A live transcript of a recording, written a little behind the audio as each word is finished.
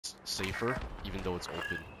safer, even though it's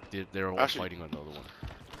open. They're all fighting another one.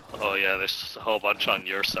 Oh yeah, there's a whole bunch on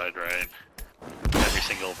your side, Ryan. Every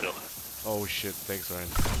single build. Oh shit, thanks Ryan.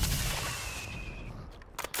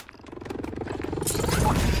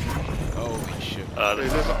 Holy shit.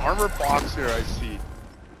 There's an armor box here, I see.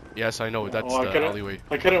 Yes, I know, that's the alleyway.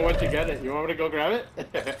 I couldn't wait to get it. You want me to go grab it?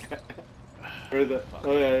 Where's the...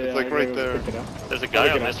 Oh yeah, it's like right there. There's a guy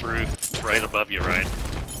on this roof right above you, Ryan.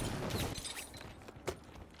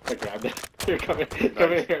 I grabbed it. Here, come here,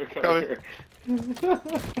 come here.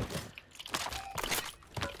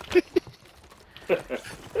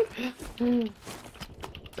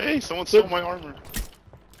 Hey, someone stole my armor.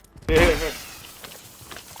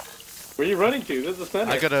 Where are you running to? This is the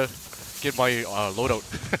center. I gotta get my loadout.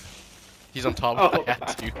 He's on top. Oh. I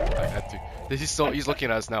had to. He's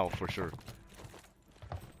looking at us now for sure.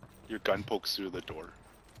 Your gun pokes through the door.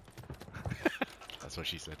 That's what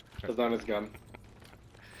she said. That's on his gun.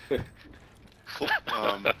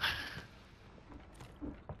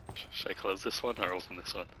 Should I close this one or open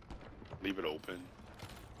this one? Leave it open.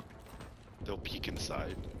 They'll peek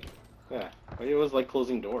inside. Yeah, it was like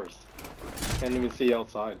closing doors. Can't even see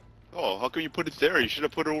outside. Oh, how come you put it there? You should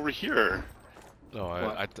have put it over here. No,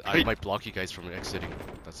 I might block you guys from exiting.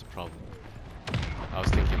 That's the problem. I was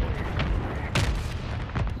thinking about it.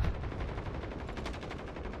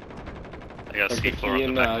 I got C4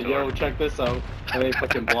 on the back door. Yo, check this out. And they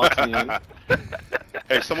fucking blocks me in.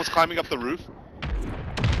 Hey, someone's climbing up the roof.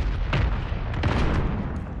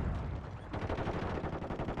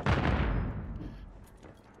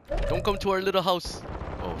 Don't come to our little house.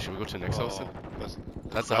 Oh, should we go to the next house then?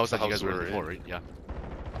 That's the house that you guys were in before, right? Yeah.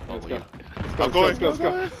 Let's go. I'm going. Let's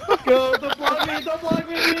go. Go! Don't block me! Don't block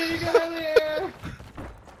me! Get out of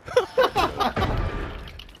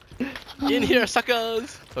here! In here,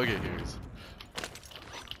 suckers! Okay, here it is.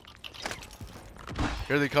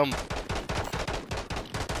 Here they come.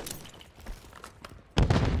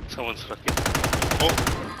 Someone's fucking... Oh!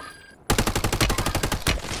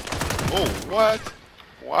 Oh, what?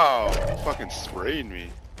 Wow, he fucking sprayed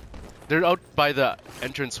me. They're out by the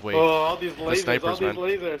entranceway. Oh, all these lasers, snipers, all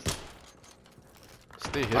these lasers.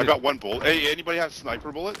 Stay hidden. I got one bullet. Hey, anybody have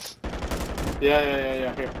sniper bullets?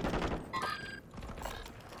 Yeah, here.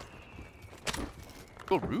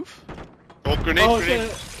 Go roof? Oh, grenade, Oh,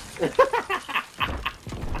 grenade! shit.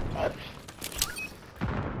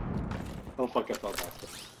 Oh fuck, I fell faster.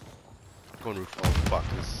 Go on roof. Oh fuck,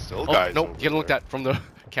 there's still Oh, guys no, over getting looked there. at from the...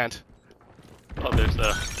 Can't. Oh, there's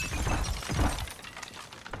a...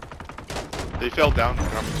 They fell down and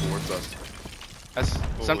coming towards us. That's... Oh,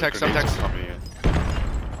 Semtex, the grenades Semtex. are coming in.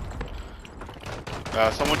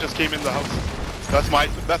 Someone just came in the house.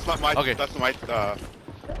 That's not my, Okay. that's my, they're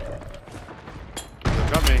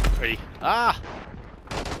coming. Ready? Ah!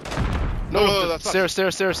 No, that's not.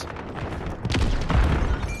 Stairs.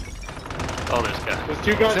 Oh, there's a guy. There's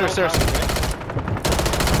two guys. Stairs.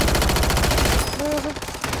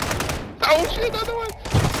 Oh shit, another one!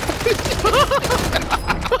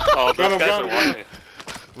 Oh, those guys are one. watching.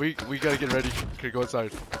 We gotta get ready. Okay, go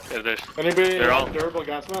inside. Yeah, Anybody They're all- have durable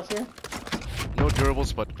gas mask here? No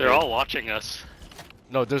durables, but... they're all watching us.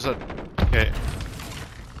 No, there's a... Okay.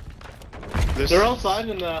 They're outside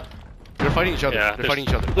in the... They're fighting each other. Yeah, they're fighting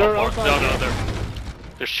each other. They're No, outside.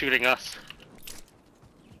 they're shooting us.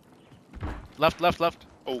 Left.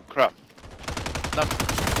 Oh crap. Left.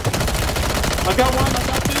 I got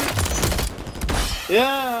two.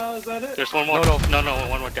 Yeah, is that it? There's one more. No,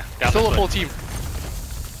 one more down Still this a full way. team.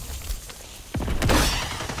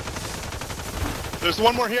 There's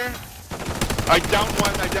one more here. I down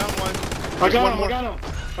one. I There's got one him, more.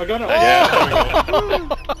 I got him. Yeah,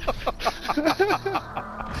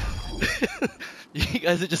 You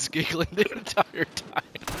guys are just giggling the entire time.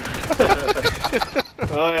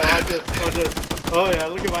 Oh yeah, oh yeah,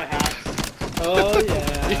 look at my hacks. Oh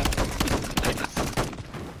yeah.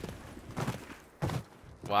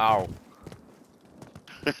 Wow.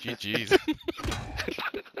 GG's.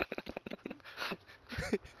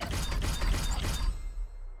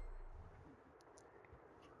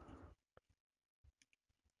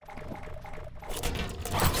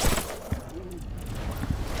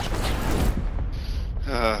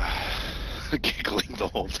 Giggling the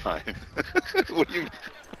whole time. What do you?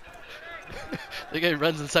 The guy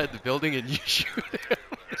runs inside the building and you shoot him.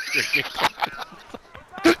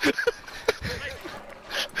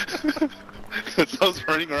 Because I was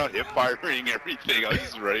running around hip firing everything. I was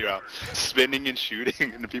just running around spinning and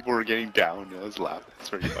shooting, and the people were getting down. I was laughing. It's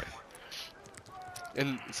pretty funny.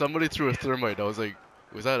 And somebody threw a thermite. I was like,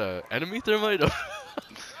 was that an enemy thermite?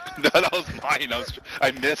 No, that was mine.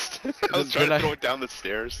 I missed. I was trying to throw it down the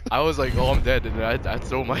stairs. I was like, oh, I'm dead, and then I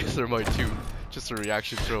throw my thermite too. Just a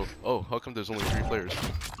reaction throw. Oh, how come there's only 3 players?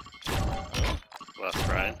 Left,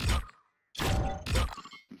 right.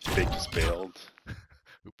 Big just bailed.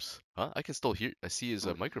 Oops. Huh? I can still hear. I see his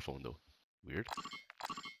microphone though. Weird.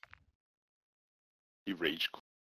 He rage quit.